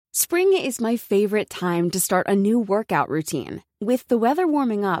Spring is my favorite time to start a new workout routine. With the weather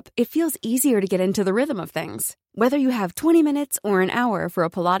warming up, it feels easier to get into the rhythm of things. Whether you have 20 minutes or an hour for a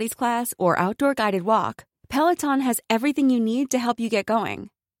Pilates class or outdoor guided walk, Peloton has everything you need to help you get going.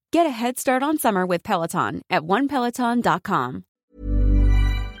 Get a head start on summer with Peloton at onepeloton.com.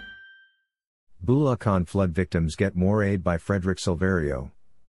 Bulacan flood victims get more aid by Frederick Silverio.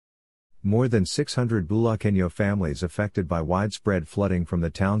 More than 600 Bulacanyo families affected by widespread flooding from the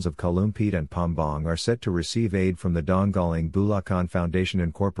towns of Kalumpit and Pambong are set to receive aid from the Donggaling Bulacan Foundation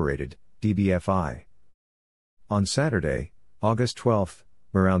Incorporated, DBFI. On Saturday, August 12,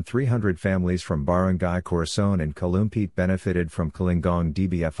 around 300 families from Barangay Corazon and Kalumpit benefited from Kalinggong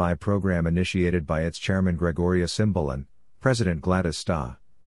DBFI program initiated by its chairman Gregoria Simbalan, President Gladys Sta.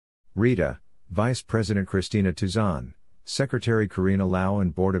 Rita, Vice President Cristina Tuzan, Secretary Karina Lau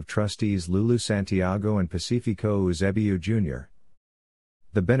and Board of Trustees Lulu Santiago and Pacifico Eusebio Jr.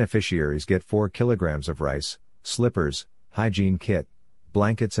 The beneficiaries get 4 kilograms of rice, slippers, hygiene kit,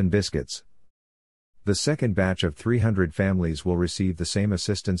 blankets and biscuits. The second batch of 300 families will receive the same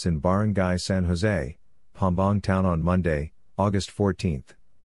assistance in Barangay San Jose, Pambong Town on Monday, August 14.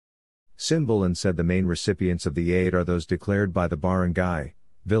 Simbalan said the main recipients of the aid are those declared by the barangay,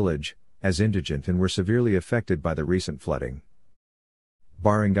 village, as indigent and were severely affected by the recent flooding.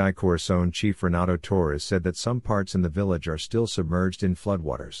 Barangay Corazon Chief Renato Torres said that some parts in the village are still submerged in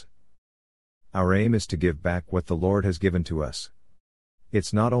floodwaters. Our aim is to give back what the Lord has given to us.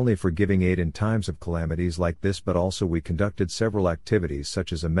 It's not only for giving aid in times of calamities like this, but also we conducted several activities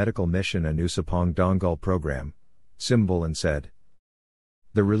such as a medical mission and Usapong Donggal program, Simbalan said.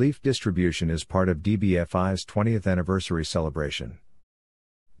 The relief distribution is part of DBFI's 20th anniversary celebration.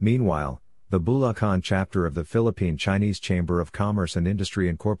 Meanwhile, the Bulacan chapter of the Philippine Chinese Chamber of Commerce and Industry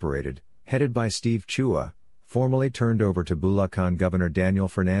Incorporated, headed by Steve Chua, formally turned over to Bulacan Governor Daniel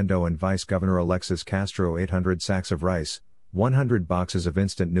Fernando and Vice Governor Alexis Castro 800 sacks of rice, 100 boxes of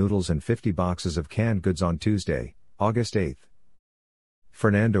instant noodles and 50 boxes of canned goods on Tuesday, August 8.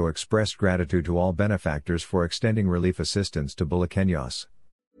 Fernando expressed gratitude to all benefactors for extending relief assistance to Bulacanos.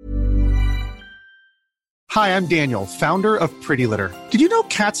 Hi, I'm Daniel, founder of Pretty Litter. Did you know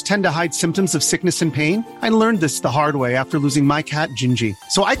cats tend to hide symptoms of sickness and pain? I learned this the hard way after losing my cat, Gingy.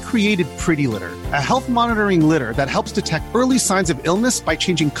 So I created Pretty Litter, a health monitoring litter that helps detect early signs of illness by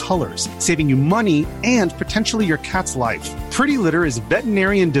changing colors, saving you money and potentially your cat's life. Pretty Litter is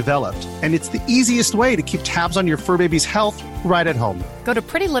veterinarian developed, and it's the easiest way to keep tabs on your fur baby's health right at home. Go to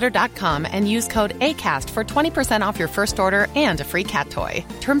prettylitter.com and use code ACAST for 20% off your first order and a free cat toy.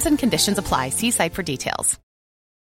 Terms and conditions apply. See site for details.